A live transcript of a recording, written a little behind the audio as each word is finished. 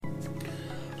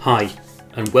Hi,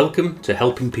 and welcome to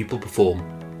Helping People Perform,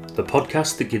 the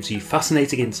podcast that gives you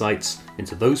fascinating insights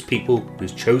into those people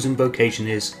whose chosen vocation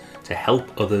is to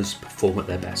help others perform at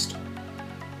their best.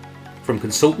 From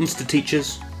consultants to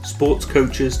teachers, sports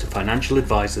coaches to financial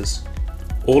advisors,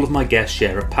 all of my guests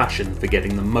share a passion for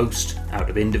getting the most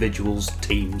out of individuals,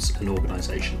 teams, and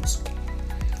organisations.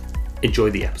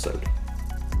 Enjoy the episode.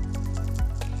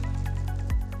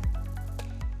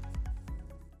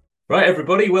 Right,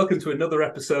 everybody, welcome to another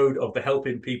episode of the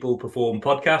Helping People Perform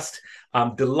podcast.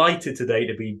 I'm delighted today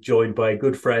to be joined by a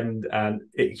good friend and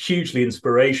hugely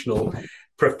inspirational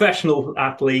professional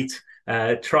athlete,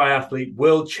 triathlete,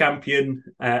 world champion,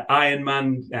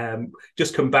 Ironman,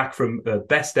 just come back from a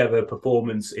best ever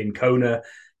performance in Kona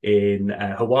in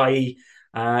Hawaii.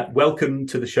 Welcome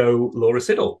to the show, Laura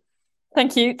Siddall.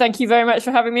 Thank you. Thank you very much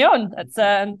for having me on.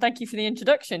 Thank you for the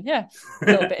introduction. Yeah, a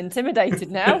little bit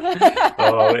intimidated now.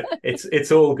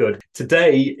 It's all good.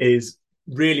 Today is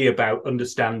really about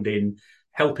understanding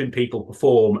helping people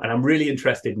perform, and I'm really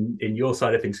interested in your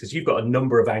side of things because you've got a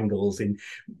number of angles in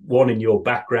your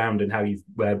background and how you've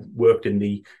worked in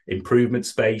the improvement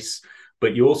space,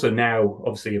 but you're also now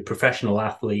obviously a professional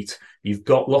athlete. You've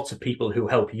got lots of people who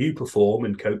help you perform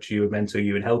and coach you and mentor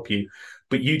you and help you,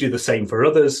 but you do the same for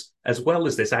others, as well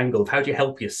as this angle of how do you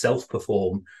help yourself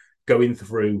perform going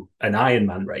through an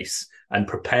Ironman race and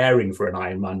preparing for an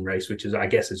Ironman race, which is, I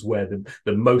guess, is where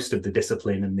the most of the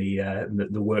discipline and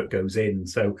the work goes in.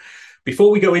 So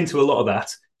before we go into a lot of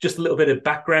that, just a little bit of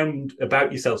background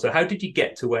about yourself. So how did you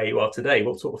get to where you are today?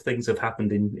 What sort of things have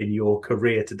happened in your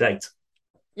career to date?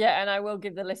 Yeah, and I will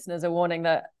give the listeners a warning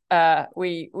that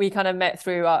we kind of met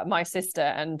through my sister,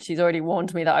 and she's already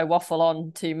warned me that I waffle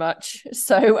on too much.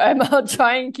 So I'll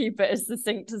try and keep it as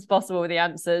succinct as possible with the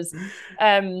answers.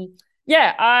 I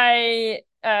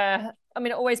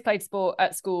always played sport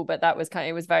at school, but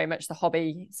it was very much the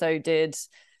hobby. So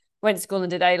went to school and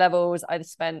did A-levels. I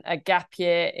spent a gap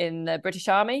year in the British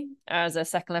Army as a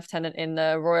second lieutenant in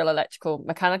the Royal Electrical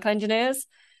Mechanical Engineers,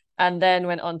 and then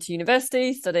went on to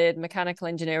university, studied mechanical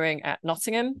engineering at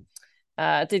Nottingham.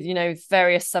 Did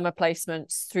various summer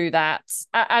placements through that,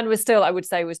 and was still, I would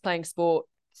say, was playing sport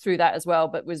through that as well,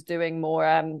 but was doing more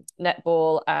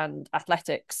netball and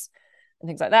athletics and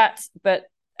things like that. But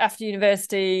after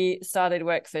university, started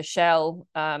work for Shell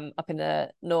up in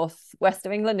the northwest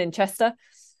of England in Chester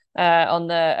on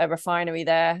a refinery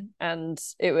there. And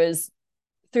it was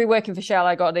through working for Shell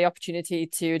I got the opportunity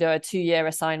to do a 2-year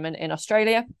assignment in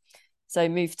Australia. So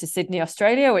moved to Sydney,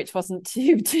 Australia, which wasn't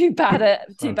too bad a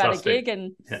gig,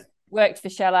 and worked for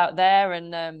Shell out there,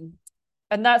 and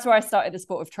that's where I started the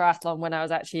sport of triathlon when I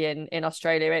was actually in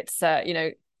Australia. It's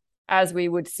as we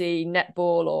would see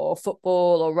netball or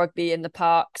football or rugby in the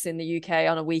parks in the UK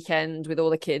on a weekend with all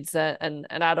the kids and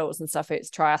adults and stuff. It's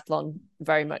triathlon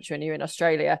very much when you're in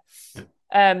Australia.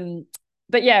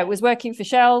 But yeah, was working for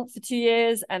Shell for 2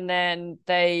 years, and then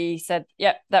they said,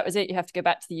 "Yep, that was it. You have to go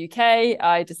back to the UK."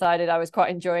 I decided I was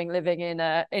quite enjoying living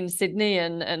in Sydney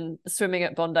and swimming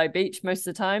at Bondi Beach most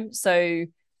of the time. So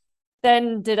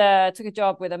then took a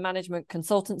job with a management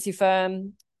consultancy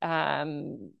firm.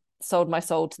 Sold my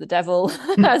soul to the devil.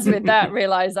 As with that,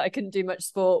 realized that I couldn't do much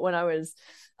sport when I was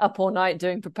up all night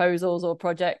doing proposals or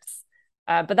projects.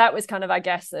 But that was kind of, I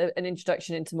guess, an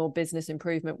introduction into more business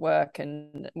improvement work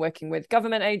and working with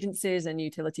government agencies and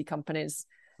utility companies.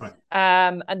 Right.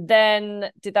 And then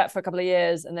did that for a couple of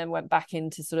years, and then went back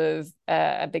into sort of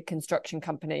a big construction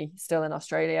company still in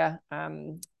Australia.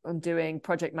 I'm doing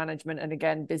project management and,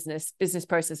 again, business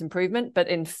process improvement, but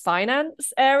in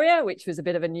finance area, which was a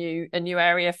bit of a new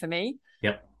area for me.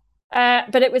 Yep.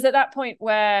 But it was at that point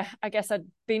where I guess I'd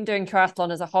been doing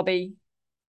triathlon as a hobby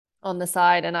on the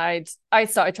side, and I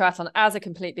started triathlon as a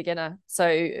complete beginner.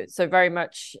 So very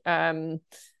much, I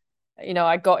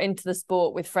got into the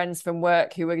sport with friends from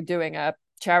work who were doing a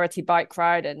charity bike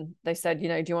ride, and they said,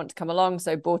 do you want to come along?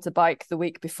 So bought a bike the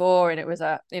week before, and it was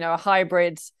a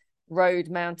hybrid road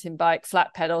mountain bike,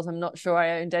 flat pedals. I'm not sure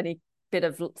I owned any bit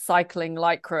of cycling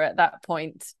lycra at that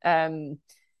point. And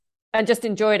just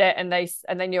enjoyed it. And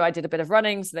they knew I did a bit of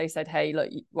running. So they said, "Hey, look,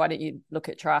 why don't you look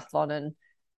at triathlon?" And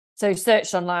so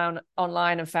searched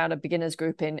online and found a beginners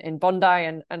group in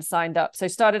Bondi and signed up. So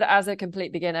started as a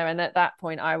complete beginner. And at that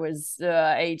point I was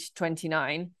age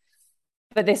 29,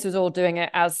 but this was all doing it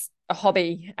as a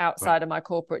hobby outside of my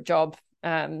corporate job.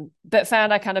 But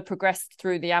found I kind of progressed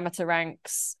through the amateur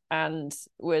ranks and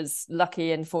was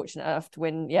lucky and fortunate enough to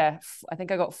win. I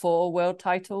think I got 4 world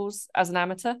titles as an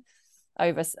amateur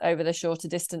over the shorter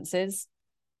distances.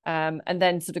 And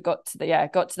then sort of got to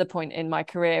the point in my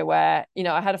career where,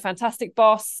 I had a fantastic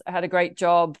boss, I had a great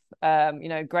job,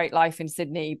 great life in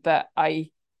Sydney, but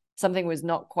I something was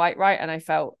not quite right, and I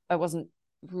felt I wasn't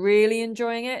really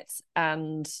enjoying it.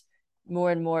 And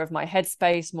more of my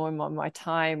headspace, more and more of my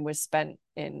time was spent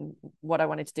in what I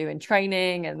wanted to do in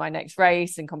training and my next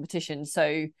race and competition.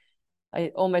 So I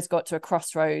almost got to a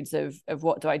crossroads of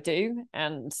what do I do?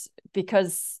 And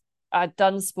because I'd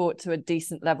done sport to a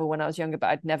decent level when I was younger, but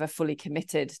I'd never fully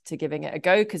committed to giving it a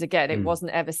go, because again, it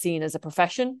wasn't ever seen as a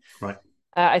profession. Right.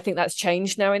 I think that's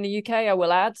changed now in the UK, I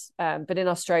will add. But in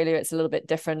Australia, it's a little bit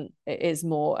different. It is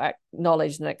more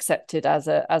acknowledged and accepted as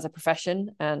a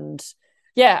profession. And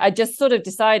yeah, I just sort of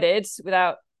decided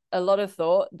without a lot of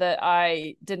thought that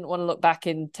I didn't want to look back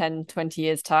in 10, 20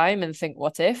 years' time and think,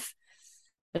 what if?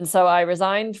 And so I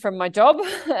resigned from my job,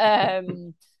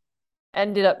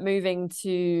 ended up moving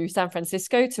to San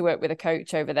Francisco to work with a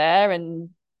coach over there, and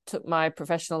took my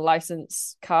professional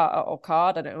license card,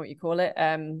 I don't know what you call it,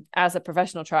 as a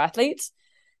professional triathlete,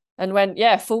 and went,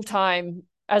 full-time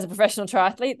as a professional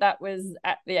triathlete. That was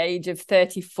at the age of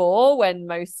 34, when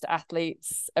most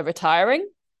athletes are retiring.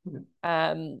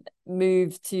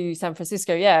 Moved to San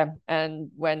Francisco, and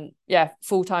went,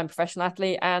 full-time professional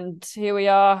athlete. And here we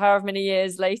are, however many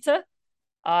years later.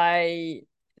 I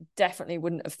definitely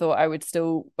wouldn't have thought I would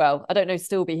still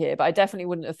be here, but I definitely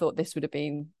wouldn't have thought this would have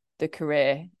been the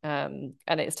career. And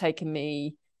it's taken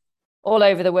me all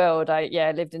over the world. I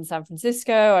lived in San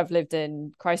Francisco, I've lived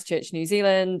in Christchurch, New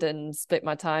Zealand, and split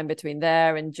my time between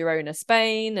there and Girona,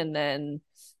 Spain. And then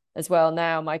as well,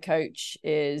 now my coach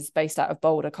is based out of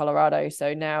Boulder, Colorado,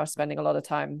 so now spending a lot of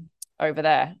time over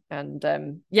there. And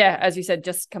as you said,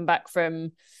 just come back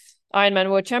from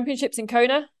Ironman World Championships in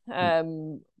Kona,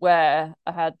 where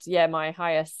I had my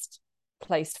highest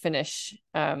placed finish,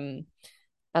 and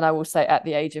I will say at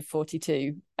the age of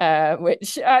 42,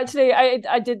 which actually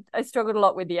I struggled a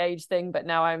lot with the age thing, but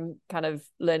now I'm kind of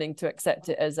learning to accept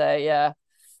it as a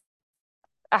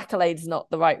accolade is not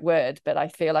the right word, but I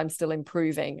feel I'm still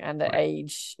improving, and that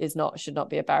age should not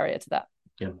be a barrier to that.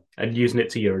 Yeah, and using it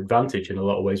to your advantage in a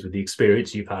lot of ways with the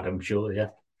experience you've had, I'm sure.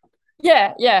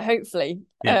 Hopefully.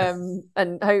 And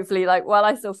hopefully, like, while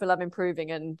I still feel I'm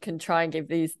improving and can try and give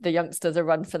the youngsters a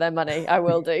run for their money, I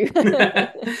will do.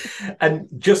 And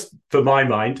just for my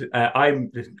mind,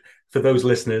 for those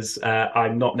listeners,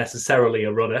 I'm not necessarily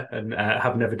a runner, and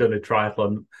have never done a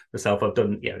triathlon myself. I've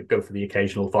done, go for the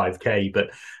occasional 5K, but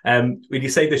when you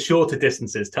say the shorter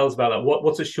distances, tell us about that.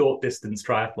 What's a short distance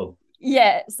triathlon?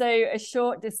 Yeah, so a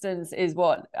short distance is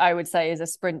what I would say is a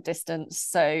sprint distance.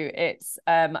 So it's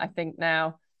I think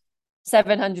now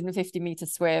 750-meter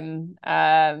swim,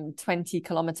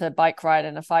 20-kilometer bike ride,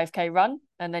 and a 5K run.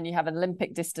 And then you have an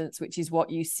Olympic distance, which is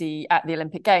what you see at the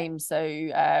Olympic Games.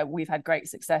 So we've had great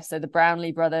success. So the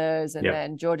Brownlee brothers, and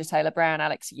then Georgia Taylor Brown,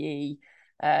 Alex Yee,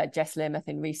 Jess Limeth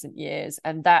in recent years.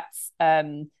 And that's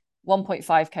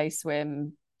 1.5K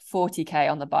swim, 40K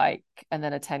on the bike, and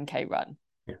then a 10K run.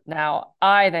 Now,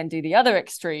 I then do the other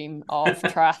extreme of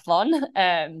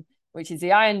triathlon, which is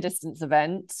the Iron Distance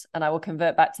event. And I will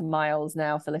convert back to miles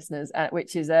now for listeners,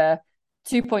 which is a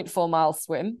 2.4 mile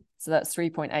swim. So that's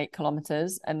 3.8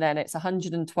 kilometers. And then it's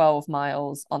 112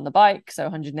 miles on the bike, so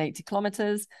 180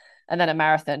 kilometers. And then a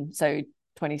marathon, so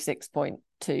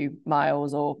 26.2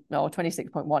 miles, or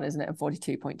 26.1, isn't it? And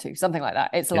 42.2, something like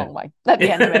that. It's a long way at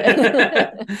the end of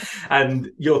it.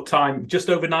 And your time, just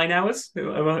over 9 hours?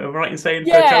 Am I right in saying?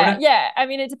 Yeah. I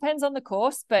mean, it depends on the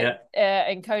course, but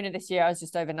in Kona this year, I was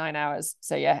just over 9 hours.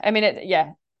 So I mean,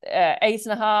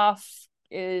 8.5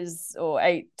 is, or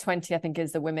 8:20, I think,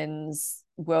 is the women's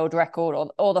world record,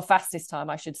 or the fastest time,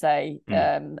 I should say.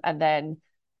 And then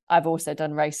I've also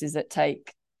done races that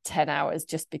take 10 hours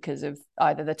just because of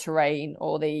either the terrain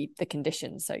or the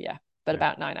conditions. So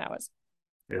about 9 hours.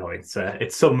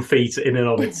 It's some feat in and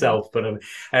of itself. But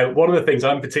one of the things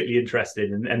I'm particularly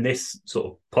interested in, and this sort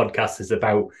of podcast is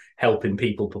about helping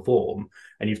people perform,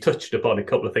 and you've touched upon a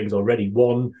couple of things already.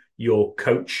 One, your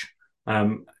coach.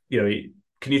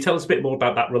 Can you tell us a bit more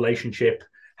about that relationship?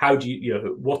 How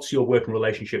do what's your working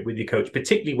relationship with your coach,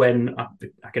 particularly when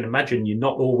I can imagine you're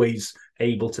not always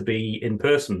able to be in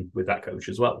person with that coach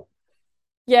as well?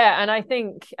 Yeah, and I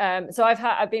think so.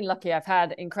 I've been lucky. I've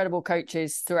had incredible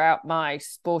coaches throughout my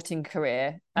sporting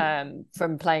career,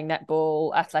 from playing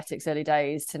netball, athletics early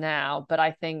days to now. But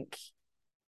I think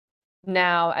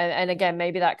now, and again,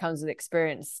 maybe that comes with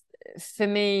experience. For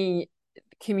me,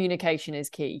 communication is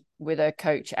key with a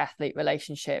coach-athlete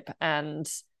relationship, and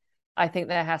I think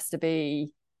there has to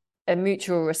be a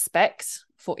mutual respect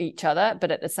for each other,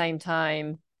 but at the same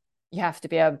time, you have to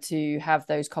be able to have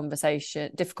those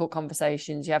difficult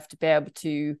conversations. You have to be able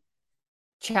to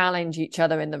challenge each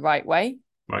other in the right way.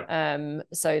 Right.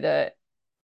 So that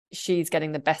she's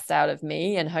getting the best out of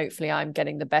me, and hopefully I'm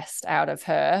getting the best out of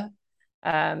her.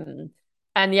 And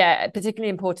yeah, particularly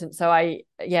important. So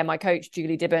my coach,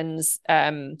 Julie Dibbons,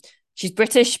 she's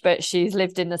British, but she's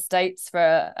lived in the States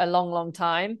for a long, long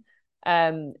time.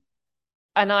 And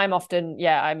I'm often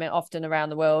around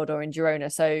the world or in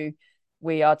Girona. So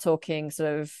we are talking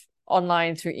sort of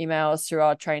online through emails, through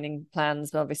our training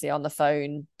plans, but obviously on the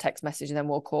phone, text message, and then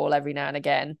we'll call every now and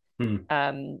again.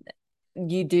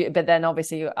 You do, but then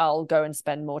obviously I'll go and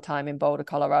spend more time in Boulder,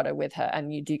 Colorado with her,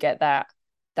 and you do get that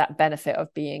benefit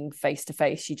of being face to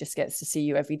face. She just gets to see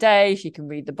you every day. She can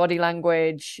read the body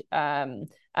language, and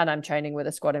I'm training with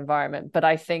a squad environment. But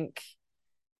I think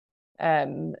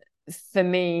for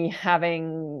me,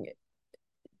 having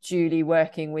Julie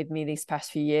working with me these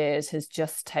past few years has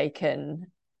just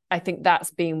taken, I think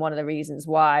that's been one of the reasons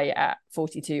why at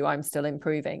 42 I'm still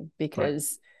improving,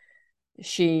 because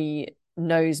she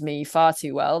knows me far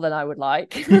too well than I would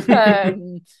like.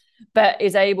 But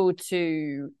is able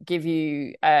to give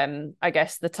you, I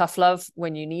guess, the tough love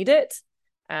when you need it,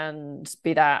 and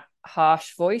be that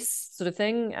harsh voice sort of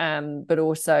thing, but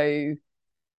also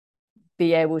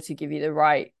be able to give you the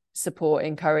right support,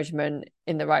 encouragement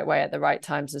in the right way at the right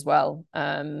times as well.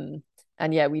 And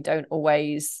yeah, we don't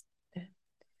always,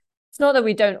 it's not that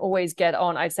we don't always get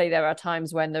on. I'd say there are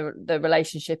times when the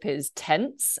relationship is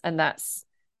tense, and that's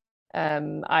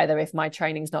either if my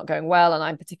training's not going well and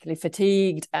I'm particularly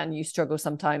fatigued, and you struggle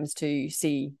sometimes to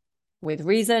see with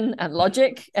reason and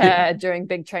logic during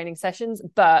big training sessions.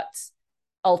 But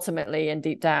ultimately and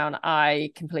deep down,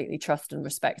 I completely trust and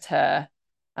respect her,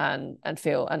 and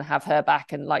feel and have her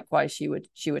back, and likewise she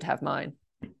would have mine.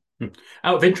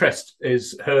 Out of interest,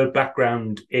 is her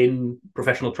background in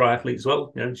professional triathletes as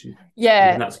well? In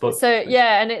that spot. So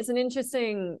and it's an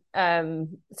interesting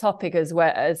topic as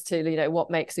well, as to what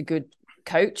makes a good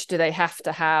coach. Do they have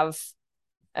to have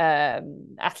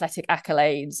athletic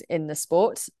accolades in the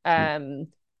sport? And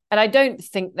I don't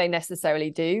think they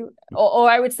necessarily do, or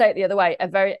I would say it the other way.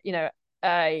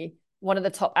 One of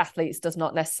the top athletes does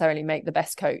not necessarily make the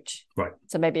best coach, right?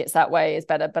 So maybe it's that way is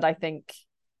better. But I think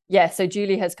so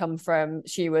Julie has come from,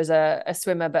 she was a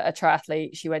swimmer, but a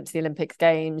triathlete. She went to the Olympic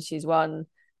Games. She's won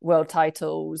world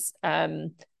titles.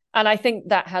 And I think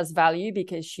that has value,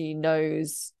 because she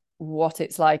knows what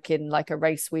it's like in like a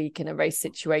race week, in a race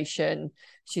situation.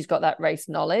 She's got that race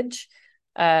knowledge.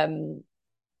 But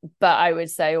I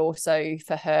would say also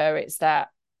for her, it's that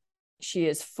she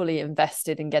is fully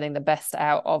invested in getting the best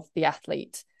out of the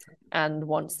athlete and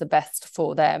wants the best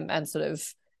for them, and sort of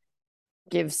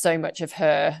gives so much of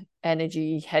her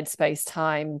energy, headspace,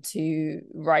 time to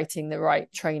writing the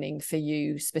right training for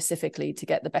you specifically to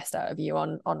get the best out of you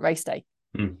on race day.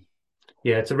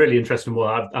 Yeah, it's a really interesting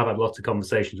one. I've had lots of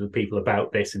conversations with people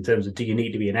about this, in terms of, do you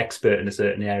need to be an expert in a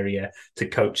certain area to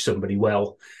coach somebody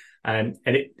well? And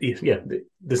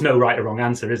there's no right or wrong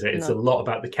answer, is it? It's a lot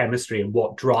about the chemistry and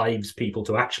what drives people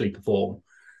to actually perform.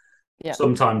 Yeah.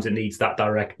 Sometimes it needs that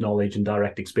direct knowledge and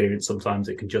direct experience. Sometimes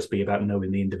it can just be about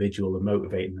knowing the individual and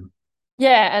motivating them.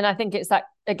 Yeah, and I think it's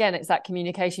that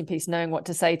communication piece, knowing what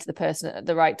to say to the person at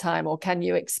the right time. Or can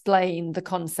you explain the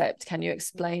concept? Can you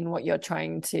explain what you're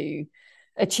trying to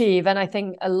achieve? And I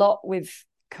think a lot with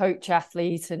coach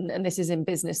athlete, and this is in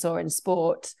business or in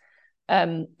sport,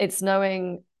 it's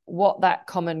knowing what that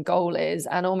common goal is,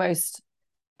 and almost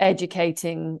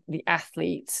educating the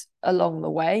athlete along the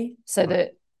way, so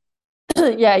that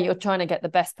you're trying to get the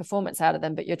best performance out of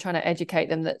them, but you're trying to educate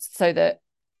them so that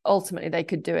ultimately they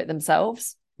could do it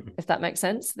themselves, if that makes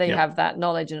sense. They have that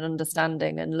knowledge and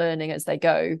understanding and learning as they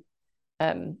go.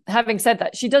 Having said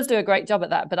that, she does do a great job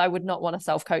at that, but I would not want to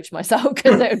self-coach myself,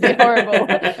 because it would be horrible.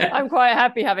 I'm quite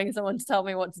happy having someone to tell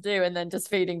me what to do, and then just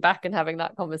feeding back and having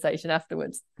that conversation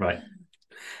afterwards. Right.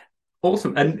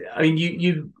 Awesome. And I mean,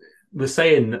 you were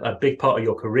saying a big part of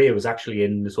your career was actually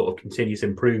in the sort of continuous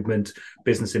improvement,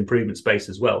 business improvement space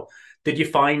as well. Did you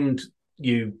find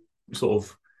you sort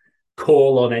of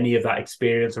call on any of that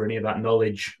experience or any of that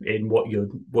knowledge in what you're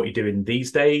doing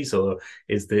these days, or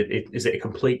is it a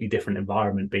completely different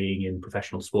environment being in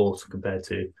professional sports compared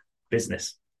to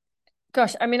business?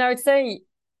 Gosh, I mean, I would say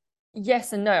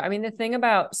yes and no. I mean, the thing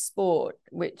about sport,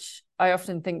 which I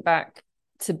often think back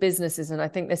to businesses, and I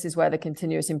think this is where the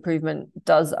continuous improvement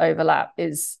does overlap,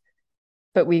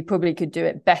 but we probably could do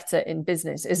it better in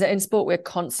business, is that in sport we're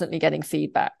constantly getting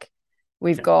feedback.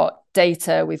 We've got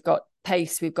data, we've got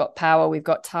pace, we've got power, we've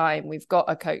got time, we've got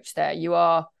a coach there. You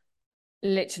are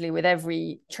literally, with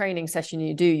every training session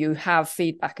you do, you have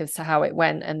feedback as to how it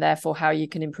went, and therefore how you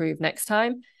can improve next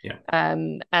time.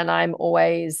 And I'm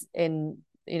always in,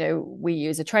 we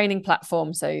use a training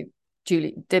platform, so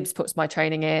Julie Dibbs puts my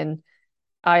training in.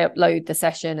 I upload the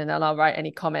session and then I'll write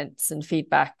any comments and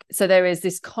feedback. So there is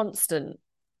this constant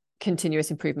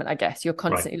continuous improvement, I guess. You're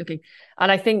constantly looking.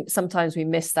 And I think sometimes we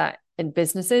miss that in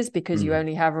businesses because you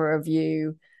only have a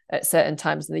review at certain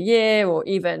times of the year, or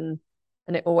even,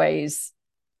 and it always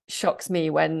shocks me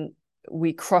when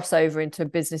we cross over into a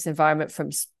business environment from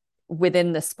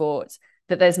within the sport,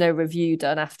 that there's no review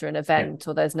done after an event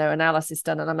or there's no analysis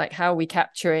done. And I'm like, how are we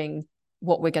capturing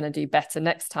what we're going to do better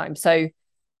next time? So,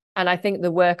 and I think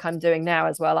the work I'm doing now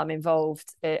as well, I'm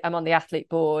on the athlete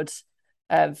board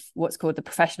of what's called the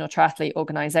Professional Triathlete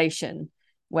Organization,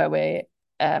 where we're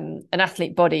an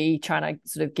athlete body trying to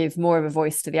sort of give more of a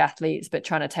voice to the athletes, but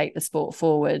trying to take the sport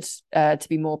forward to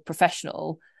be more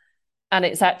professional. And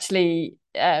it's actually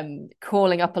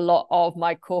calling up a lot of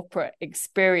my corporate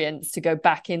experience to go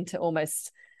back into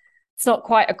almost, it's not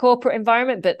quite a corporate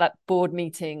environment, but like board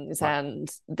meetings and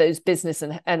those business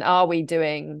and are we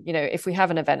doing, if we have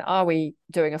an event, are we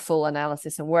doing a full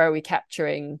analysis and where are we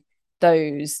capturing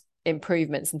those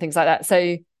improvements and things like that?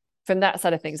 So from that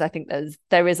side of things, I think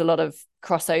there is a lot of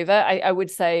crossover. I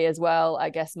would say as well, I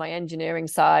guess my engineering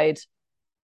side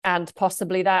and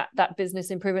possibly that business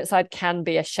improvement side can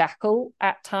be a shackle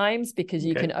at times, because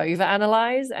you can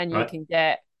overanalyze and you can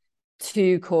get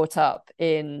too caught up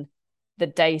in the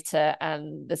data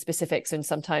and the specifics. And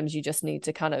sometimes you just need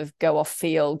to kind of go off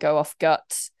feel, go off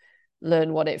gut,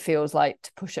 learn what it feels like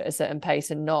to push at a certain pace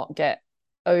and not get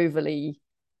overly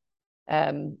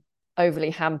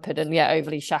hampered and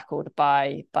overly shackled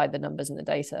by the numbers and the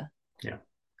data.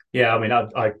 I mean,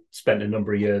 I spent a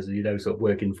number of years sort of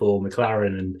working for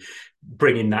McLaren and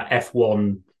bringing that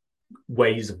F1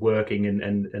 ways of working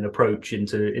and approach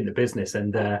into business.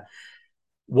 And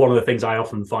one of the things I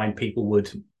often find people would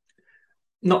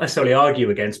not necessarily argue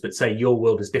against, but say your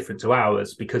world is different to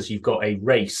ours because you've got a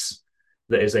race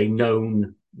that is a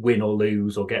known win or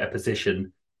lose or get a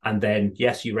position. And then,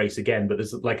 yes, you race again, but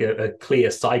there's like a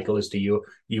clear cycle as to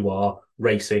you are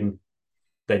racing,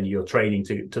 then you're training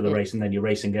to the race, and then you're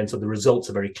racing again. So the results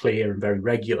are very clear and very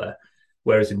regular.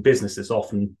 Whereas in business, it's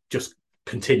often just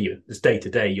continue. It's day to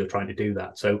day, you're trying to do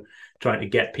that. So trying to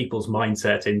get people's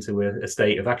mindset into a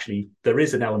state of actually, there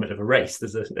is an element of a race.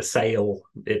 There's a sale.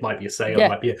 It might be a sale, it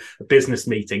might be a business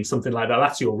meeting, something like that.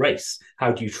 That's your race.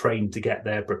 How do you train to get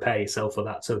there, prepare yourself for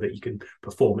that so that you can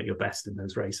perform at your best in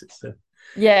those races? So.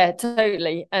 Yeah,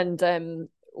 totally. And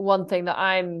one thing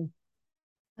that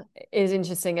is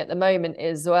interesting at the moment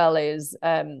as well is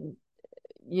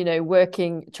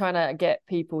working, trying to get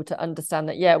people to understand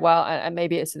that and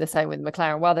maybe it's the same with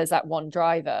McLaren. There's that one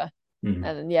driver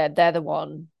and they're the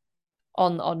one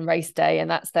on race day and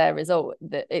that's their result,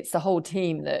 that it's the whole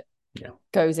team that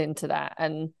goes into that.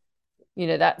 And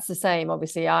that's the same.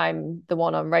 Obviously I'm the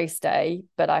one on race day,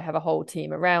 but I have a whole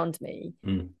team around me.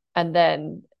 And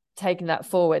then taking that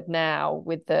forward now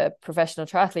with the Professional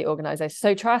Triathlete Organization.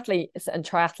 So triathletes and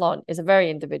triathlon is a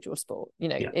very individual sport.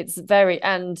 It's very,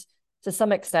 and to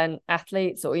some extent,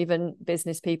 athletes or even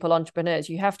business people, entrepreneurs,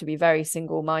 you have to be very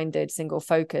single-minded,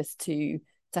 single-focused to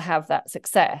have that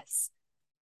success.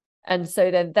 And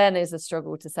so then is a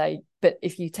struggle to say, but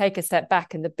if you take a step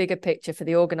back and the bigger picture for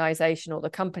the organization or the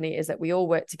company is that we all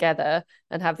work together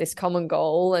and have this common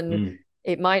goal, and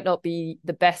it might not be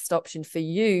the best option for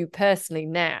you personally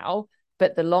now,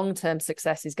 but the long-term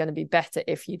success is going to be better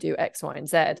if you do X, Y, and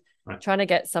Z. Right. Trying to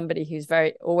get somebody who's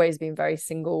always been very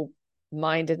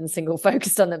single-minded and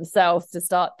single-focused on themselves to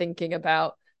start thinking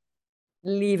about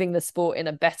leaving the sport in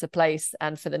a better place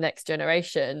and for the next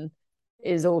generation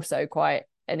is also quite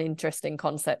an interesting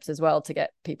concept as well to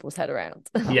get people's head around.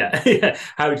 Yeah.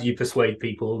 How do you persuade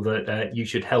people that you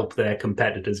should help their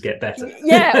competitors get better?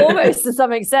 Almost to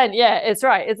some extent. Yeah, it's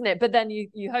right, isn't it? But then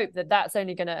you hope that that's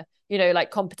only going to,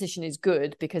 like competition is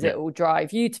good because it will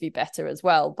drive you to be better as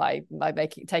well by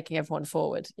taking everyone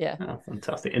forward. Yeah. Oh,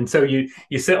 fantastic. And so you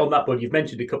sit on that board. You've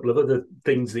mentioned a couple of other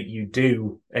things that you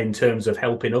do in terms of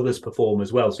helping others perform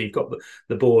as well. So you've got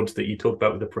the boards that you talked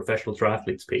about with the professional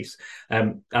triathletes piece.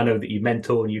 I know that you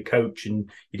mentor and you coach and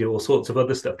you do all sorts of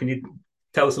other stuff. Can you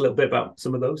tell us a little bit about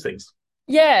some of those things?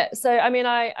 Yeah. So, I mean,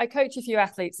 I coach a few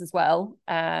athletes as well.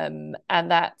 And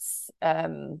that's,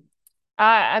 to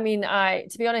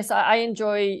be honest, I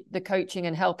enjoy the coaching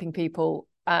and helping people.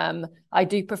 I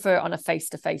do prefer it on a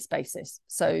face-to-face basis.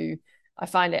 So I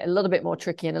find it a little bit more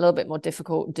tricky and a little bit more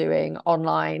difficult doing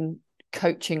online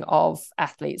coaching of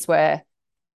athletes where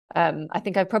I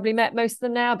think I've probably met most of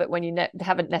them now, but when you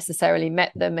haven't necessarily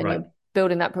met them and you're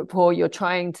building that rapport, you're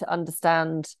trying to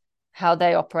understand how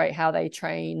they operate, how they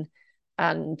train,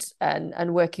 and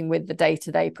working with the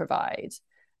data they provide.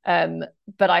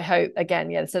 But I hope,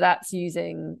 again, so that's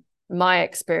using my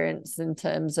experience in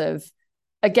terms of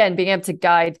again, being able to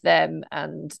guide them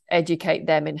and educate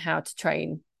them in how to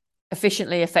train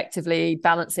efficiently, effectively,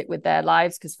 balance it with their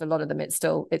lives, because for a lot of them it's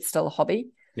still a hobby.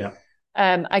 Yeah.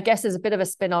 I guess as a bit of a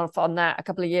spin-off on that, a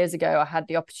couple of years ago, I had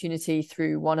the opportunity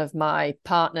through one of my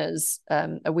partners,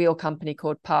 a wheel company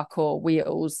called Parkour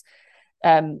Wheels.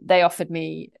 They offered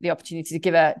me the opportunity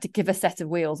to give a set of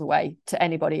wheels away to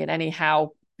anybody in any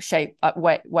shape,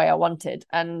 way I wanted.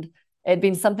 And it'd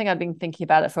been something I'd been thinking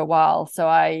about it for a while.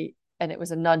 And it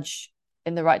was a nudge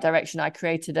in the right direction. I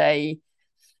created a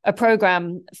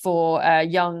program for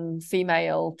young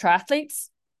female triathletes.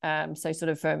 So sort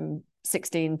of from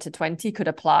 16 to 20 could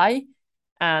apply,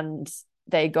 and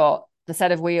they got the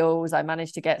set of wheels. I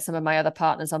managed to get some of my other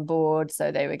partners on board.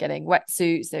 So they were getting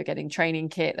wetsuits, they were getting training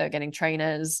kit, they were getting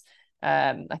trainers.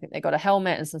 I think they got a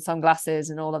helmet and some sunglasses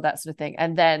and all of that sort of thing.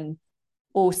 And then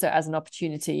also as an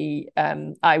opportunity,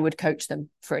 I would coach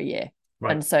them for a year.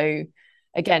 Right. And so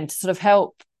again, to sort of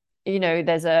help,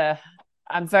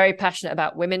 I'm very passionate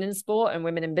about women in sport and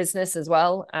women in business as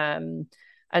well.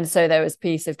 And so there was a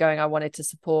piece of I wanted to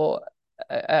support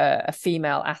a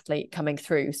female athlete coming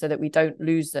through so that we don't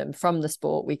lose them from the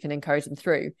sport. We can encourage them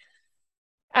through.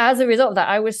 As a result of that,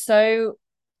 I was so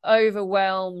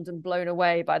overwhelmed and blown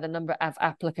away by the number of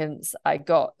applicants I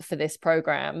got for this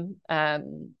program,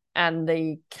 and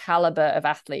the caliber of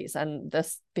athletes, and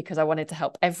this because I wanted to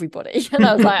help everybody. And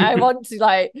I was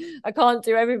like, I can't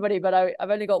do everybody, but I've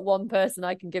only got one person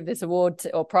I can give this award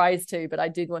to, or prize to, but I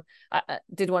did want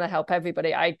to help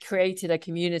everybody. I created a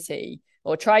community,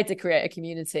 or tried to create a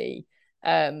community,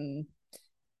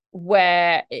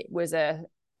 where it was a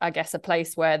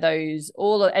place where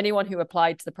anyone who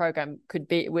applied to the program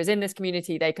was in this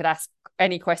community. They could ask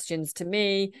any questions to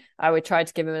me. I would try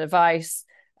to give them advice.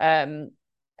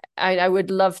 I would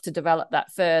love to develop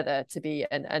that further to be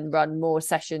and run more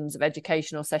sessions of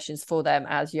educational sessions for them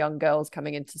as young girls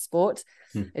coming into sport.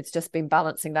 It's just been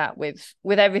balancing that with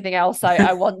everything else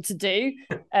I want to do.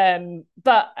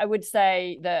 But I would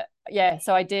say that,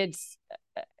 so I did.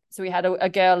 So we had a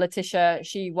girl, Letitia,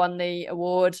 she won the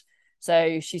award.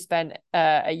 So she spent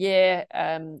a year,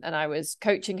 and I was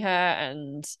coaching her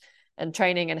and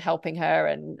training and helping her,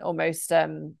 and almost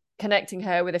connecting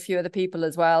her with a few other people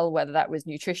as well, whether that was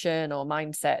nutrition or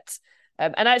mindset.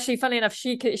 And actually, funnily enough,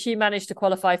 she managed to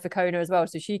qualify for Kona as well.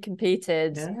 So she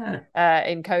competed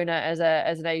in Kona as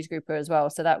an age grouper as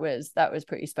well. So that was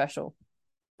pretty special.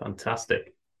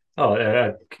 Fantastic.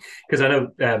 Oh, because I know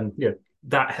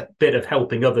that bit of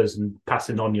helping others and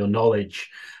passing on your knowledge,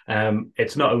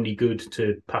 it's not only good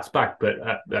to pass back, but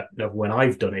when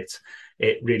I've done it,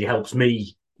 it really helps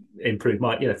me improve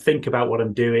my, think about what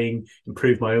I'm doing,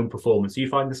 improve my own performance. Do you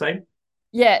find the same?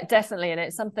 Yeah, definitely. And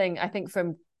it's something I think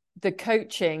from the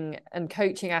coaching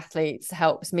athletes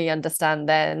helps me understand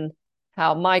then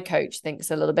how my coach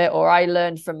thinks a little bit, or I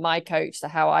learned from my coach to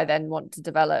how I then want to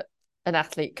develop an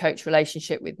athlete coach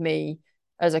relationship with me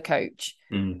as a coach.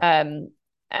 And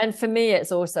for me,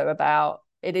 it's also about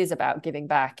giving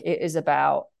back. It is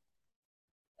about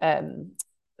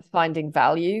finding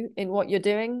value in what you're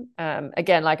doing.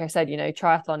 Again, like I said,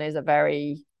 triathlon is a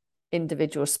very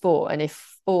individual sport, and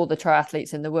if all the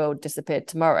triathletes in the world disappeared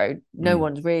tomorrow, no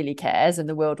one really cares and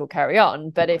the world will carry on.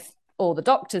 But if all the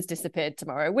doctors disappeared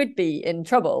tomorrow, we'd be in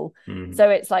trouble. So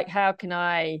it's like, how can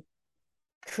I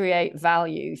create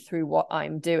value through what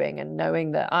I'm doing, and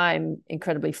knowing that I'm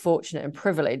incredibly fortunate and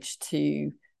privileged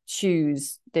to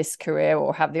choose this career,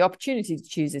 or have the opportunity to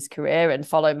choose this career and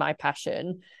follow my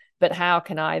passion. But how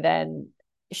can I then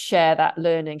share that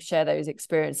learning, share those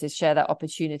experiences, share that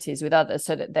opportunities with others,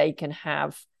 so that they can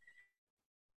have,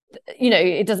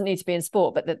 it doesn't need to be in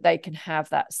sport, but that they can have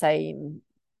that same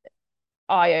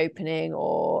eye-opening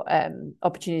or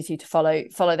opportunity to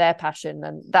follow their passion.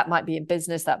 And that might be in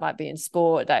business, that might be in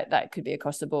sport, that could be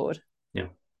across the board.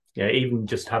 Yeah, even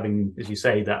just having, as you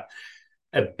say, that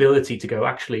ability to go,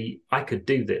 actually, I could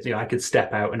do this. I could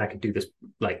step out and I could do this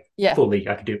fully.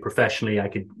 I could do it professionally. I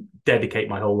could dedicate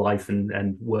my whole life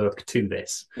and work to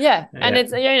this. And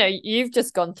it's, you've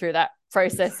just gone through that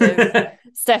process of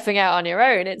stepping out on your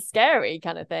own. It's scary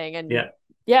kind of thing. And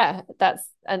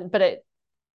but it,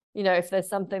 if there's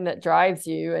something that drives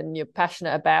you and you're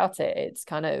passionate about it, it's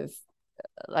kind of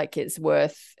like it's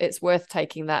worth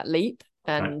taking that leap.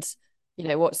 And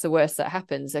what's the worst that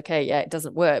happens? Okay, it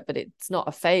doesn't work, but it's not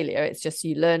a failure. It's just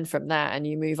you learn from that and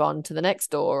you move on to the next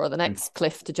door or the next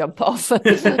cliff to jump off.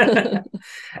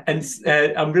 And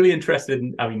I'm really interested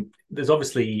in, there's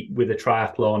obviously with a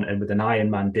triathlon and with an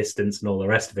Ironman distance and all the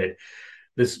rest of it,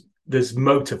 there's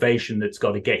motivation that's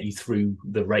got to get you through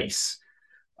the race.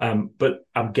 But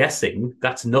I'm guessing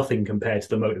that's nothing compared to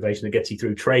the motivation that gets you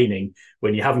through training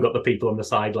when you haven't got the people on the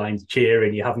sidelines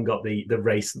cheering, you haven't got the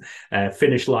race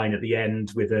finish line at the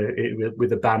end with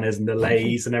the banners and the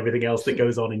leis and everything else that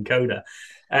goes on in Kona.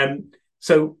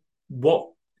 So what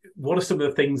are some of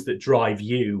the things that drive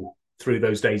you through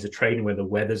those days of training where the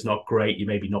weather's not great, you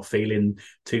maybe not feeling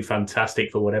too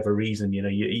fantastic for whatever reason,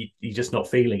 you're just not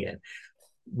feeling it?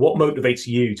 What motivates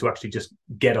you to actually just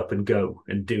get up and go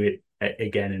and do it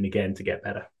again and again to get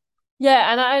better?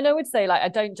 Yeah, and I would say, like, I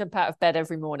don't jump out of bed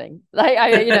every morning. Like,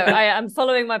 I am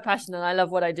following my passion and I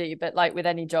love what I do, but like with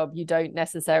any job, you don't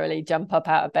necessarily jump up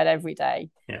out of bed every day.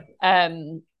 Yeah.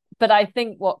 But I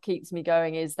think what keeps me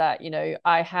going is that,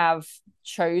 I have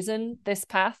chosen this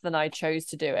path and I chose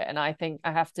to do it. And I think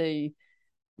I have to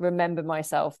remember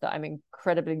myself that I'm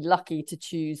incredibly lucky to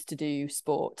choose to do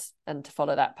sport and to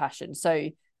follow that passion. So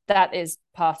that is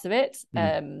part of it.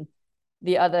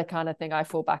 The other kind of thing I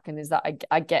fall back in is that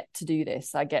I get to do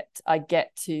this. I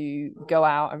get to go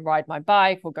out and ride my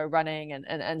bike or go running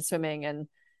and swimming. And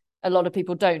a lot of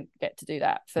people don't get to do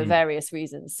that for various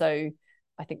reasons. So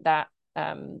I think that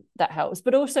helps.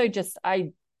 But also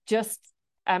I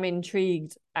am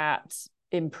intrigued at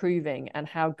improving and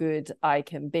how good I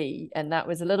can be. And that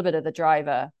was a little bit of the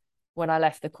driver when I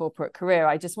left the corporate career.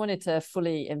 I just wanted to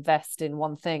fully invest in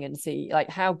one thing and see, like,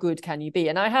 how good can you be?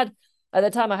 And at the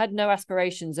time, I had no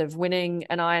aspirations of winning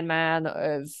an Ironman,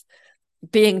 of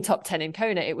being top 10 in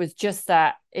Kona. It was just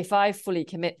that if I fully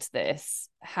commit to this,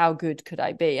 how good could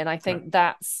I be? And I think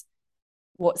that's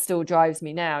what still drives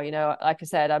me now. Like I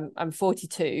said, I'm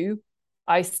 42.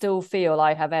 I still feel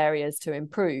I have areas to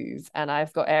improve and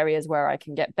I've got areas where I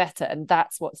can get better. And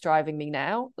that's what's driving me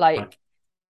now. Like,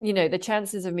 the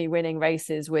chances of me winning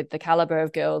races with the caliber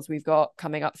of girls we've got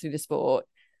coming up through the sport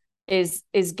is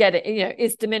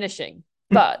diminishing.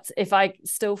 But if I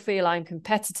still feel I'm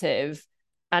competitive,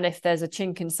 and if there's a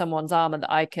chink in someone's armor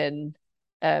that I can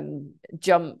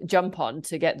jump on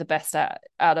to get the best out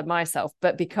of myself,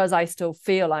 but because I still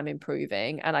feel I'm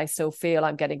improving and I still feel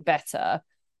I'm getting better,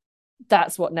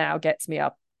 that's what now gets me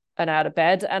up and out of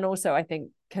bed. And also, I think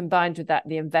combined with that,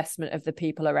 the investment of the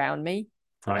people around me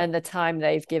and the time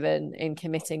they've given in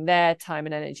committing their time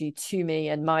and energy to me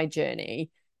and my journey,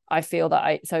 I feel that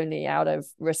it's only out of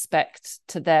respect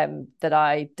to them that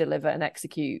I deliver and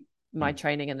execute my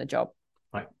training and the job.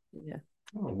 Right. Yeah.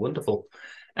 Oh, wonderful.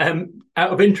 Out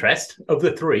of interest, of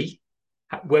the three,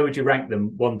 where would you rank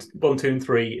them? One, two, and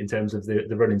three in terms of the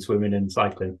running, swimming, and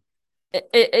cycling?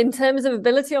 In terms of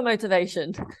ability or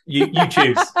motivation? You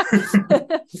choose.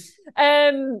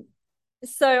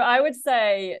 So I would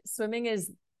say swimming is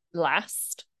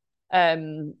last.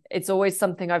 It's always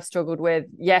something I've struggled with.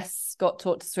 Yes, got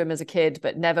taught to swim as a kid,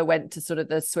 but never went to sort of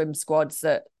the swim squads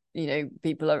that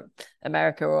people of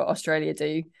America or Australia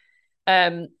do.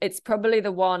 It's probably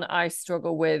the one I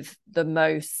struggle with the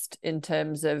most in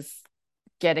terms of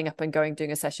getting up and going,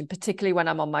 doing a session, particularly when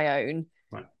I'm on my own.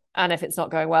 Right. And if it's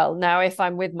not going well. Now, if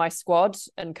I'm with my squad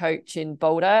and coach in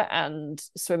Boulder and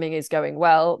swimming is going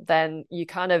well, then you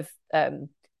kind of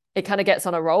it kind of gets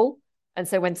on a roll. And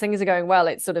so when things are going well,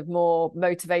 it's sort of more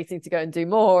motivating to go and do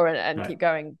more and keep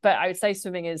going. But I would say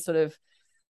swimming is sort of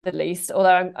the least,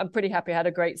 although I'm pretty happy. I had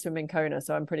a great swim in Kona,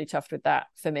 so I'm pretty chuffed with that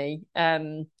for me.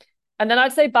 And then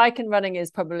I'd say bike and running is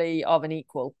probably of an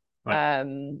equal.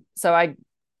 Right. So I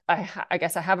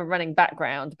guess I have a running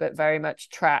background, but very much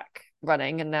track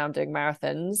running, and now I'm doing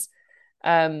marathons.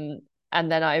 And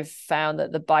then I've found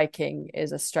that the biking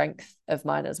is a strength of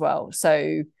mine as well.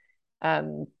 So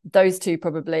those two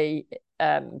probably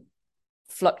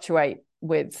fluctuate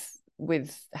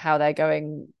with how they're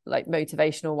going, like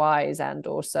motivational wise, and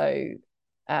also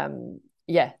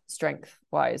strength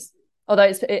wise.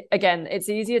 Although it's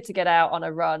easier to get out on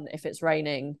a run if it's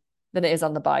raining than it is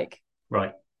on the bike.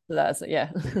 Right. So that's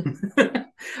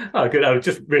Oh, good. I was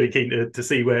just really keen to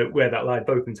see where that lied,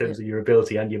 both in terms of your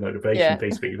ability and your motivation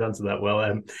piece, but you've answered that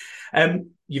well.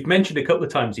 You've mentioned a couple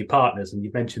of times your partners, and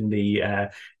you've mentioned the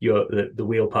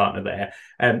wheel partner there.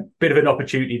 Bit of an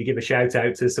opportunity to give a shout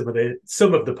out to some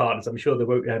of the partners. I'm sure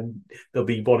there'll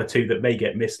be one or two that may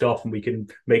get missed off, and we can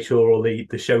make sure all the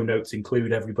show notes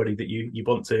include everybody that you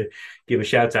want to give a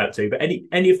shout out to. But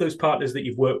any of those partners that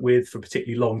you've worked with for a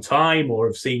particularly long time, or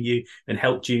have seen you and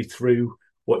helped you through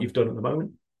what you've done at the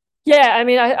moment? Yeah, I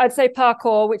mean, I'd say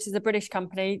Parkour, which is a British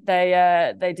company.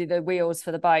 They do the wheels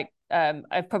for the bike.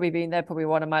 They're probably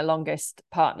one of my longest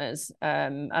partners.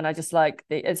 And I just like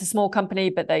it's a small company,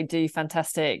 but they do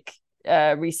fantastic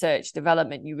research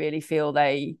development. You really feel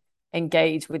they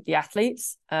engage with the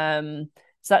athletes.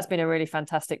 So that's been a really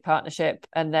fantastic partnership.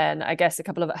 And then I guess a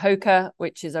couple of at Hoka,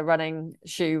 which is a running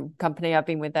shoe company. I've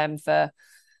been with them for,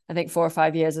 I think, 4 or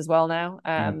 5 years as well now.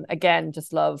 Again,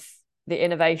 just love the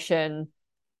innovation.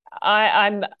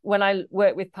 I'm when I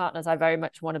work with partners, I very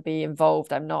much want to be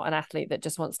involved. I'm not an athlete that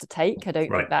just wants to take. I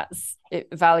don't think that's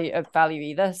value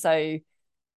either. So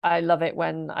I love it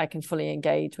when I can fully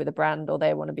engage with a brand, or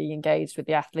they want to be engaged with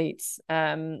the athletes.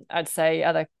 I'd say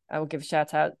I will give a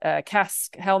shout out,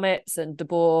 Cask helmets and De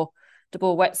Boer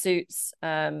wetsuits,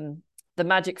 the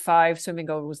Magic 5 swimming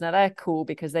goggles. Now they're cool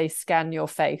because they scan your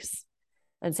face,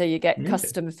 and so you get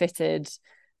custom fitted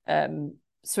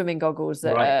swimming goggles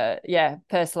that are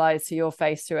personalized to your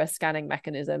face through a scanning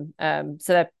mechanism. So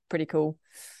they're pretty cool.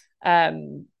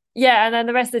 And then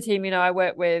the rest of the team, I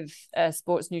work with a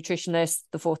sports nutritionist,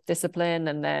 the fourth discipline,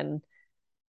 and then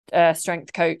a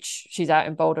strength coach. She's out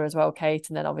in Boulder as well, Kate,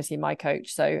 and then obviously my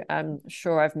coach. So I'm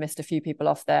sure I've missed a few people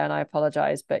off there, and I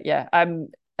apologize. But yeah, I'm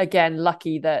again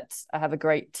lucky that I have a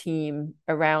great team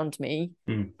around me.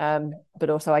 But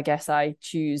also I guess I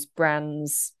choose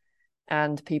brands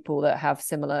and people that have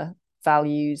similar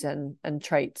values and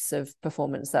traits of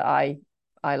performance that I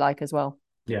like as well.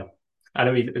 Yeah. And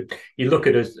I mean, you look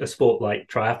at a sport like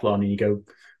triathlon and you go,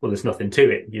 well, there's nothing to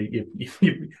it.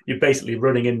 You're basically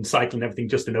running and cycling everything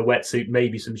just in a wetsuit,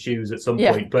 maybe some shoes at some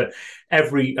point. But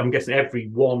I'm guessing every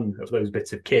one of those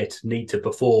bits of kit need to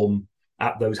perform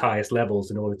at those highest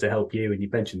levels in order to help you. And you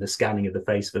mentioned the scanning of the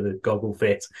face for the goggle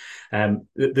fit.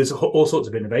 There's all sorts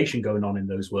of innovation going on in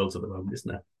those worlds at the moment,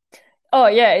 isn't there? Oh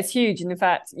yeah, it's huge. And in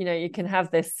fact, you can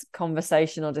have this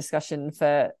conversational discussion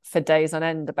for days on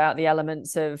end about the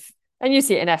elements of, and you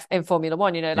see it in Formula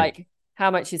One, like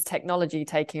how much is technology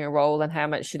taking a role and how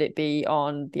much should it be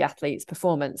on the athlete's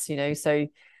performance, So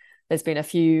there's been a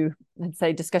few, let's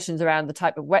say, discussions around the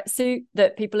type of wetsuit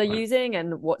that people are using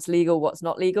and what's legal, what's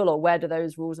not legal, or where do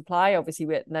those rules apply. Obviously,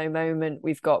 we're at no moment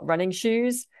we've got running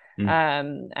shoes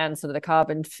and sort of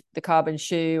the carbon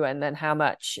shoe, and then how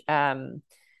much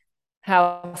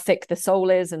how thick the sole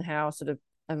is and how sort of,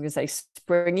 I'm going to say,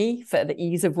 springy for the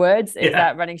ease of words is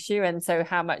that running shoe, and so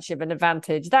how much of an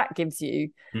advantage that gives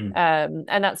you. And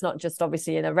that's not just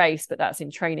obviously in a race, but that's in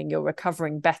training. You're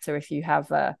recovering better if you have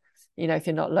if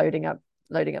you're not loading up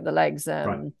the legs.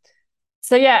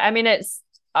 So yeah, I mean, it's,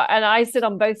 and I sit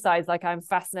on both sides. Like, I'm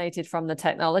fascinated from the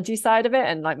technology side of it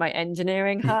and like my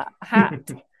engineering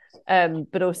hat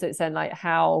but also it's then like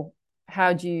how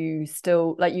do you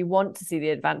still, like, you want to see the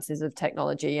advances of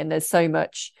technology, and there's so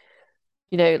much,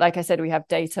 like I said, we have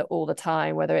data all the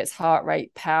time, whether it's heart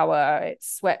rate, power,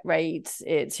 it's sweat rate,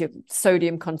 it's your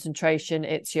sodium concentration,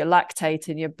 it's your lactate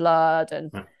in your blood,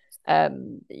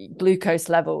 and glucose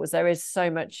levels. There is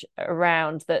so much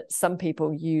around that some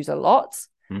people use a lot,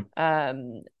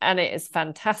 and it is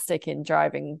fantastic in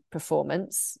driving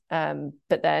performance.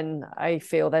 But then I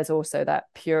feel there's also that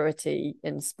purity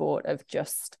in sport of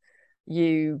just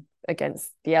you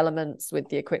against the elements with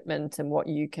the equipment and what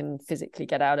you can physically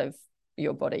get out of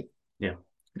your body.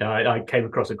 I came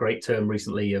across a great term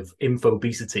recently of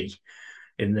infobesity,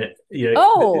 in that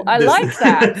I like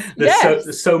that.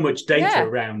 there's so much data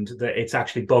around that it's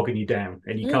actually bogging you down,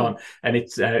 and you can't. And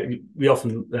it's we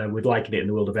often would liken it in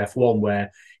the world of F1,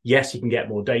 where yes, you can get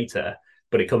more data,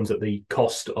 but it comes at the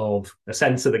cost of a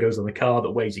sensor that goes on the car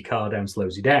that weighs your car down,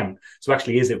 slows you down. So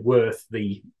actually, is it worth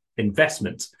the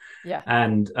investment?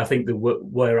 And I think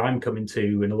where I'm coming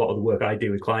to, and a lot of the work I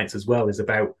do with clients as well, is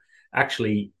about,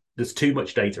 actually, there's too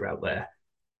much data out there.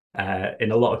 In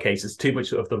a lot of cases, too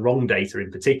much of the wrong data in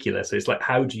particular. So it's like,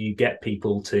 how do you get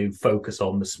people to focus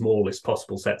on the smallest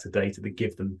possible sets of data that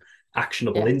give them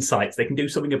actionable insights they can do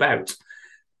something about?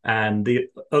 And the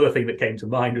other thing that came to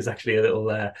mind was actually a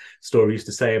little story I used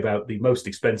to say about the most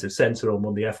expensive sensor on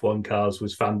one of the F1 cars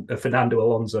was Fernando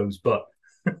Alonso's butt.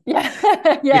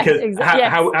 Because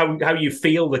how you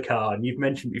feel the car, and you've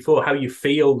mentioned before how you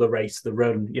feel the race, the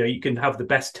run. You can have the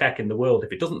best tech in the world,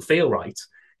 if it doesn't feel right,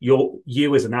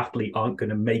 you as an athlete aren't going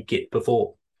to make it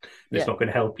perform. It's not going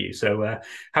to help you. So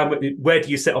where do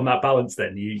you sit on that balance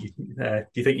then? Do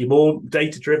you think you're more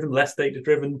data driven, less data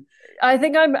driven? I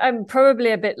think I'm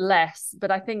probably a bit less,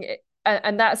 but I think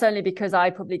and that's only because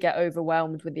I probably get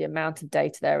overwhelmed with the amount of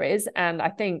data there is. And I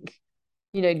think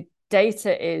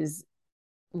data is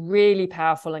really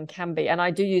powerful and can be, and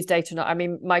I do use data. I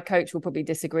mean, my coach will probably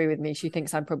disagree with me. She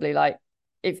thinks I'm probably like,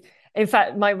 in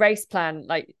fact, my race plan,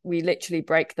 like, we literally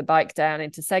break the bike down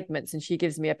into segments, and she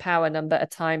gives me a power number, a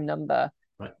time number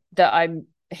that I'm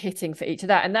hitting for each of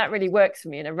that. And that really works for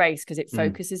me in a race because it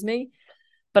focuses me.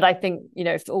 But I think,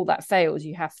 if all that fails,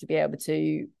 you have to be able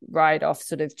to ride off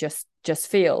sort of just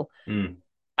feel.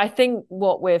 I think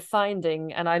what we're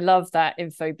finding, and I love that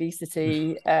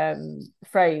infobesity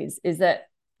phrase, is that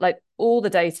like all the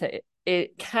data,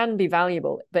 it can be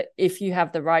valuable, but if you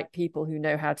have the right people who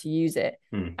know how to use it,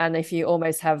 and if you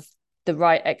almost have the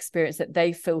right experience that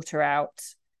they filter out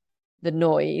the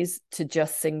noise to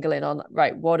just single in on,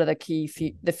 right, what are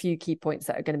the few key points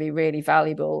that are going to be really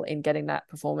valuable in getting that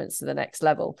performance to the next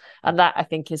level. And that, I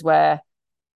think, is where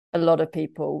a lot of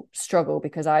people struggle,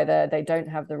 because either they don't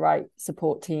have the right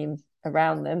support team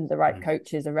around them, the right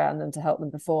coaches around them to help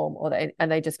them perform, or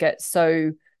they just get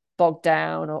so bogged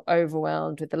down or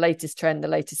overwhelmed with the latest trend, the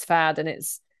latest fad. And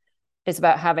it's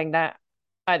about having that,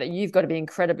 either you've got to be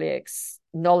incredibly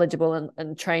knowledgeable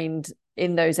and trained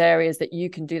in those areas that you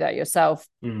can do that yourself.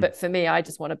 But for me, I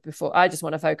just want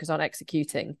to focus on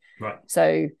executing. Right.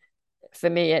 So for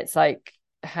me, it's like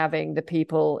having the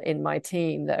people in my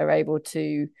team that are able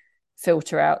to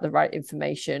filter out the right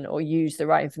information or use the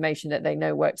right information that they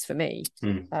know works for me.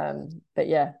 But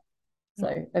yeah,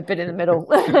 so a bit in the middle.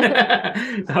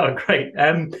 Oh, great.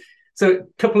 So a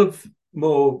couple of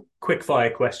more quick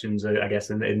fire questions, I guess,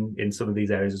 in some of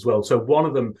these areas as well. So one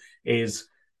of them is,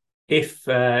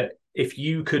 if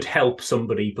you could help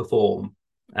somebody perform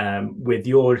with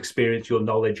your experience, your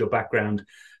knowledge, your background,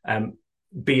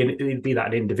 be that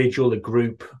an individual, a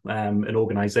group, an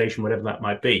organization, whatever that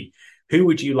might be, who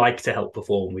would you like to help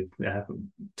perform with,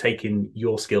 taking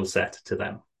your skill set to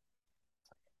them?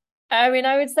 I mean,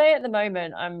 I would say at the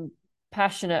moment, I'm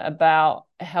passionate about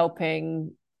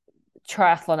helping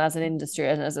triathlon as an industry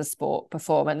and as a sport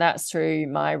perform. And that's through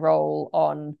my role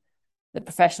on the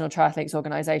Professional Triathletes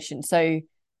Organization. So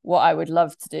what I would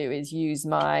love to do is use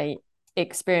my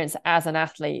experience as an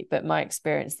athlete, but my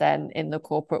experience then in the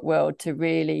corporate world, to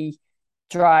really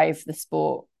drive the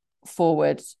sport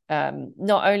forward,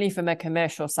 not only from a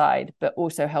commercial side, but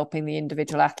also helping the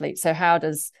individual athlete. So how do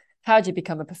you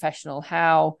become a professional?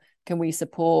 How can we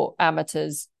support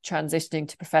amateurs transitioning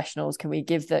to professionals? Can we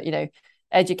give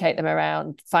educate them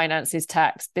around finances,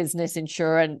 tax, business,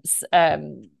 insurance,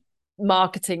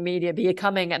 marketing, media,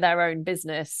 becoming their own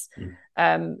business?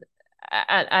 And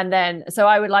then, so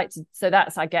I would like to, so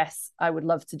that's, I guess, I would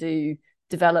love to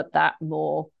develop that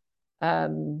more,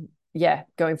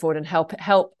 going forward, and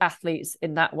help athletes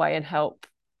in that way, and help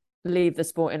leave the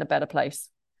sport in a better place.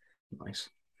 Nice.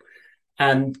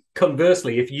 And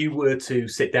conversely, if you were to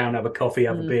sit down, have a coffee,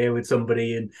 have a beer with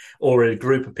somebody, or a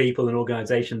group of people, an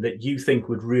organization that you think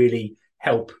would really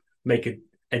help make an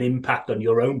impact on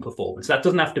your own performance, that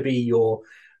doesn't have to be your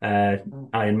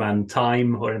Ironman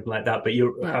time or anything like that, but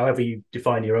however you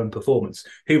define your own performance,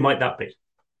 who might that be?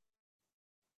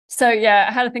 So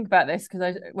I had to think about this,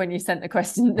 because when you sent the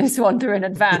question, this one through in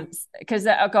advance, because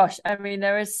oh gosh, I mean,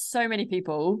 there is so many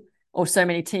people or so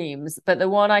many teams, but the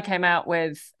one I came out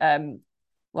with,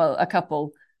 a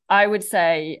couple, I would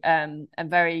say, and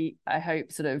very, I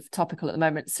hope, sort of topical at the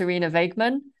moment, Serena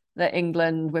Weigman, the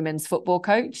England women's football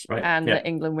coach, and the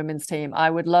England women's team. I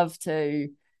would love to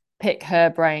pick her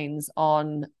brains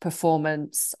on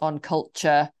performance, on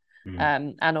culture,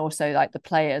 and also like the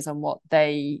players and what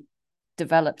they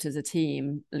developed as a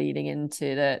team leading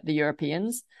into the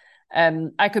Europeans.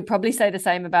 I could probably say the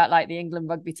same about like the England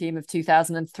rugby team of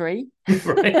 2003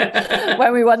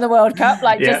 when we won the World Cup,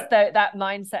 just that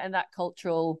mindset and that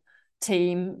cultural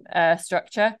team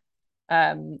structure.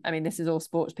 I mean, this is all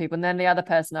sports people. And then the other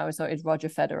person I always thought is Roger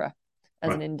Federer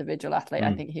as an individual athlete.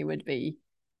 I think he would be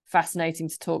fascinating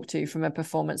to talk to from a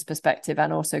performance perspective,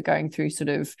 and also going through sort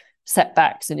of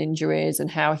setbacks and injuries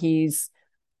and how he's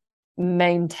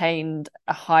maintained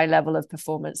a high level of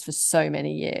performance for so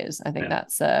many years. I think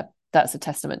that's a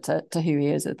testament to who he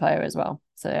is as a player as well.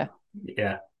 So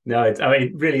no, it's, I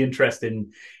mean, really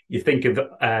interesting. You think of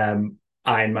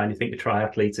Ironman, you think of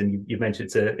triathletes, and you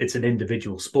mentioned it's an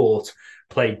individual sport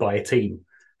played by a team.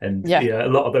 And a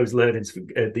lot of those learnings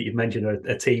that you've mentioned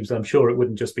are teams. I'm sure it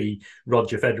wouldn't just be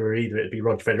Roger Federer either. It'd be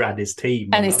Roger Federer and his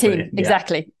team.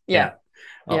 Exactly. Yeah.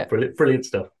 Brilliant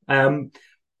stuff.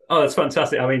 Oh, that's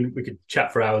fantastic. I mean, we could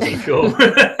chat for hours, I'm sure.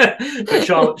 But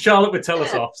Charlotte would tell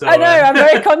us off. So, I know, I'm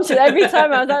very conscious. Every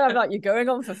time I'm like, you're going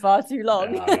on for far too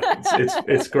long.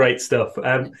 It's great stuff.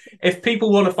 If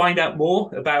people want to find out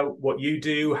more about what you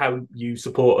do, how you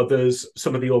support others,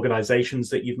 some of the organizations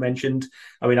that you've mentioned,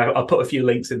 I mean, I'll put a few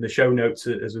links in the show notes,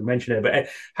 as we mentioned here, but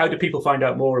how do people find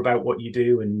out more about what you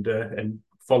do and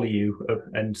follow you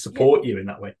and support you in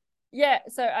that way? Yeah,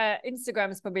 so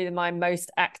Instagram is probably my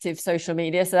most active social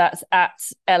media. So that's at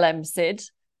LMSid,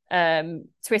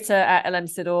 Twitter at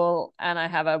LMSiddall, and I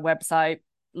have a website,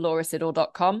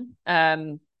 laurasiddall.com.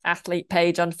 athlete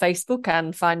page on Facebook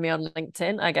and find me on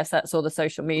LinkedIn. I guess that's all the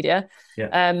social media.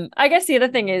 Yeah. I guess the other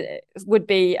thing would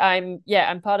be I'm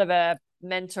part of a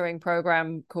mentoring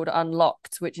program called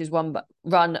Unlocked, which is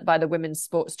run by the Women's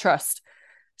Sports Trust.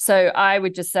 So I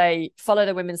would just say follow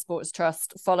the Women's Sports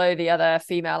Trust, follow the other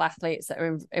female athletes that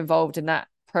are involved in that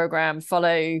program,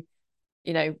 follow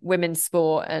women's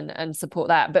sport and support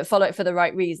that, but follow it for the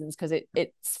right reasons, because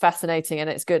it's fascinating and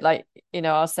it's good. Like,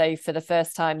 I'll say for the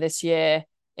first time this year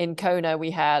in Kona,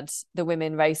 we had the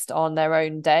women raced on their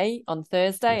own day on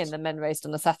Thursday, yes, and the men raced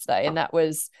on the Saturday. And that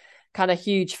was kind of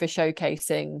huge for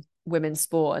showcasing women's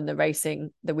sport and the racing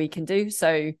that we can do.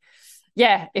 So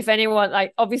yeah, if anyone,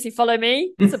 like, obviously follow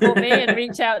me, support me and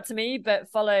reach out to me, but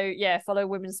follow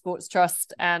Women's Sports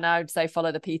Trust. And I would say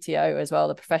follow the PTO as well,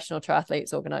 the Professional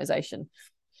Triathletes Organization.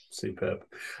 Superb.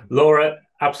 Laura,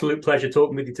 absolute pleasure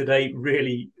talking with you today.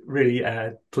 Really, really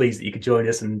pleased that you could join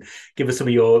us and give us some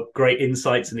of your great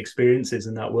insights and experiences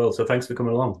in that world. So thanks for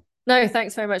coming along. No,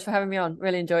 thanks very much for having me on.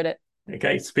 Really enjoyed it.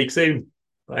 Okay, speak soon.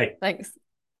 Bye. Thanks.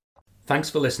 Thanks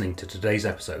for listening to today's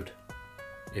episode.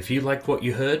 If you liked what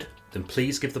you heard, then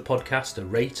please give the podcast a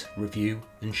rate, review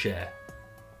and share.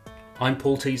 I'm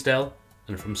Paul Teasdale,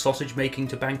 and from sausage making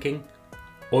to banking,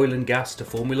 oil and gas to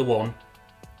Formula One,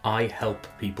 I help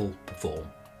people perform.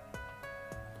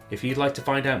 If you'd like to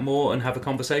find out more and have a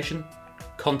conversation,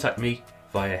 contact me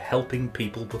via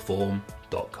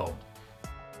helpingpeopleperform.com.